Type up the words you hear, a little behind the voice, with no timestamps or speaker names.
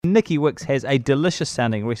And Nikki Wicks has a delicious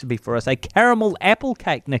sounding recipe for us, a caramel apple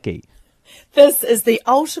cake, Nikki. This is the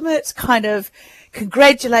ultimate kind of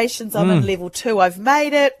congratulations, I'm in level 2, I've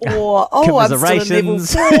made it, or I'm still in level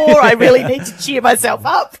 4, I really need to cheer myself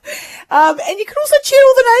up. And you can also cheer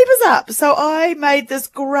all the neighbours up. So I made this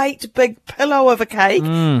great big pillow of a cake,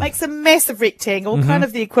 makes a massive rectangle, kind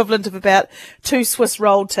of the equivalent of about 2 Swiss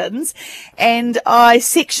roll tins. And I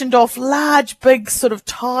sectioned off large, big sort of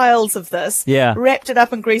tiles of this, wrapped it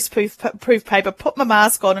up in greaseproof paper, put my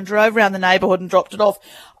mask on and drove around the neighbourhood and dropped it off.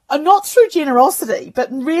 Not through generosity, but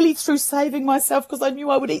really through saving myself because I knew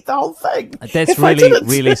I would eat the whole thing. That's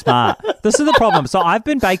really smart. This is the problem. So I've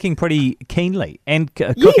been baking pretty keenly and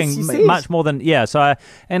cooking much more than,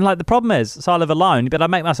 the problem is, so I live alone, but I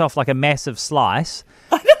make myself like a massive slice.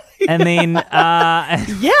 And then, and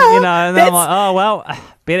then I'm like, oh, well,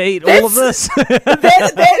 better eat all of this.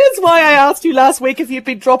 that is why I asked you last week if you'd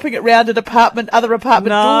been dropping it round at other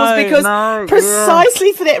apartment doors, because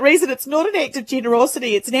precisely for that reason, it's not an act of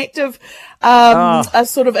generosity. It's an act of a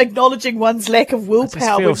sort of acknowledging one's lack of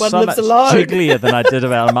willpower when one lives alone. I feel so much jigglier than I did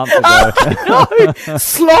about a month ago. No,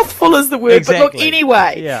 slothful is the word. Exactly. But look,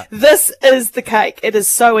 anyway, this is the cake. It is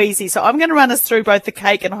so easy. So I'm going to run us through both the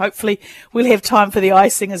cake and hopefully we'll have time for the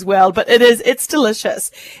icing as well. But it's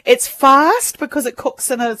delicious. It's fast because it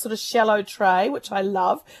cooks in a sort of shallow tray, which I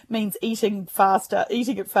love. Means eating it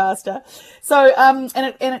faster. So, and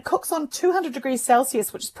it cooks on 200 degrees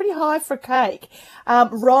Celsius, which is pretty high for a cake.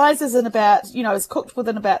 Rises in about, is cooked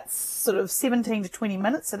within about sort of 17 to 20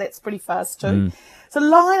 minutes. So that's pretty fast too. So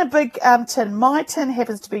line a big tin. My tin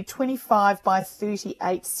happens to be 25 by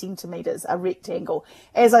 38 centimetres, a rectangle.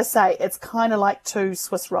 As I say, it's kind of like 2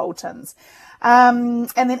 Swiss roll tins. And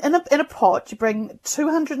then in a pot, you bring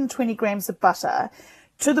 220 grams of butter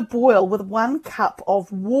to the boil with 1 cup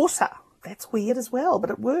of water. That's weird as well,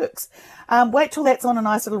 but it works. Wait till that's on a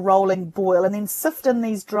nice little rolling boil and then sift in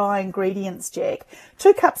these dry ingredients, Jack.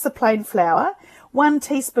 2 cups of plain flour, 1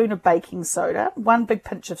 teaspoon of baking soda, 1 big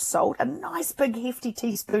pinch of salt, a nice big hefty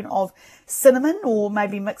teaspoon of cinnamon or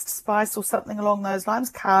maybe mixed spice or something along those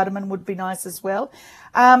lines. Cardamom would be nice as well.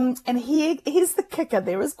 And here's the kicker.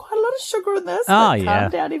 There is quite a lot of sugar in this. Calm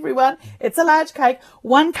down, everyone. It's a large cake.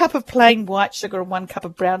 1 cup of plain white sugar and 1 cup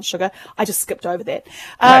of brown sugar. I just skipped over that.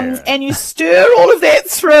 And you stir all of that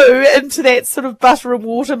through into that sort of butter and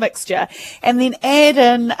water mixture. And then add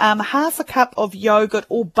in half a cup of yogurt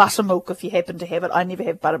or buttermilk if you happen to have it. I never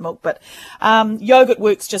have buttermilk, but yogurt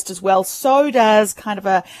works just as well. So does kind of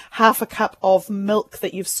a half a cup of milk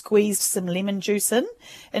that you've squeezed some lemon juice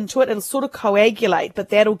into it. It'll sort of coagulate, but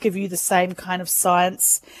that'll give you the same kind of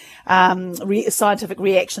scientific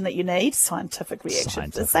reaction that you need.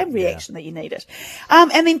 The same reaction that you need it.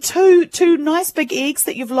 And then two nice big eggs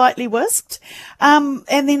that you've lightly whisked. And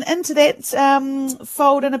then into that,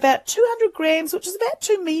 fold in about 200 grams, which is about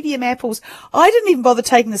 2 medium apples. I didn't even bother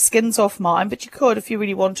taking the skins off mine, but you could if you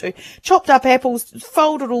really want to. Chopped up apples,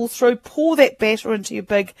 fold it all through, pour that batter into your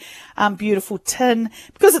big, beautiful tin.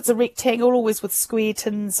 Because it's a rectangle, always with square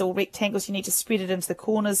tins or rectangles, you need to spread it into the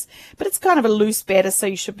corners. But it's kind of a loose batter, so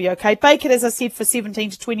you should be okay. Bake it, as I said, for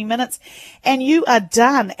 17 to 20 minutes, and you are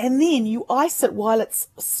done. And then you ice it while it's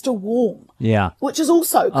still warm. Yeah. Which is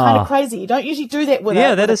also kind of crazy. You don't usually do that with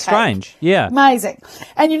that is strange. Yeah. Amazing.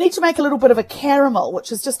 And you need to make a little bit of a caramel,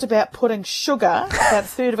 which is just about putting sugar, about a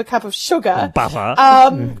third of a cup of sugar, butter,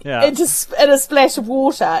 in a splash of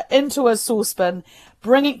water into a saucepan,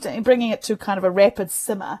 bringing it to kind of a rapid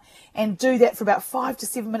simmer, and do that for about 5 to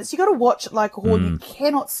 7 minutes. You got to watch it like a horn. You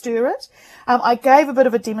cannot stir it. I gave a bit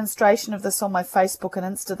of a demonstration of this on my Facebook and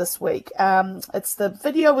Insta this week. It's the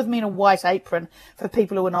video with me in a white apron for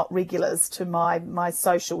people who are not regulars to my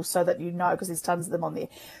socials, so that you know, because there's tons of them on there.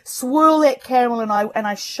 Swirl that caramel, and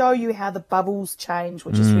I show you how the bubbles change,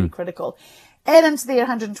 which is really critical. Add into there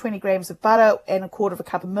 120 grams of butter and a quarter of a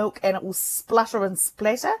cup of milk, and it will splutter and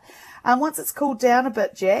splatter. And once it's cooled down a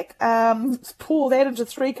bit, Jack, pour that into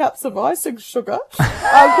 3 cups of icing sugar,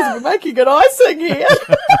 because we're making an icing here.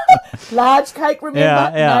 Large cake,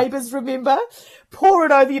 remember? Neighbours, remember? Pour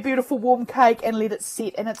it over your beautiful warm cake and let it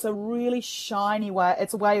set. And it's a really shiny way.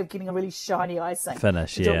 It's a way of getting a really shiny icing.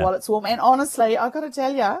 Finish, do it while it's warm. And honestly, I've got to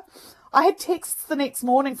tell you, I had texts the next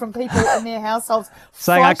morning from people in their households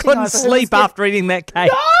saying I couldn't sleep after eating that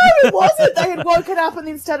cake. No, it wasn't. They had woken up and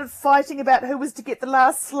then started fighting about who was to get the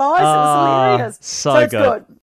last slice. It was hilarious. So it's good.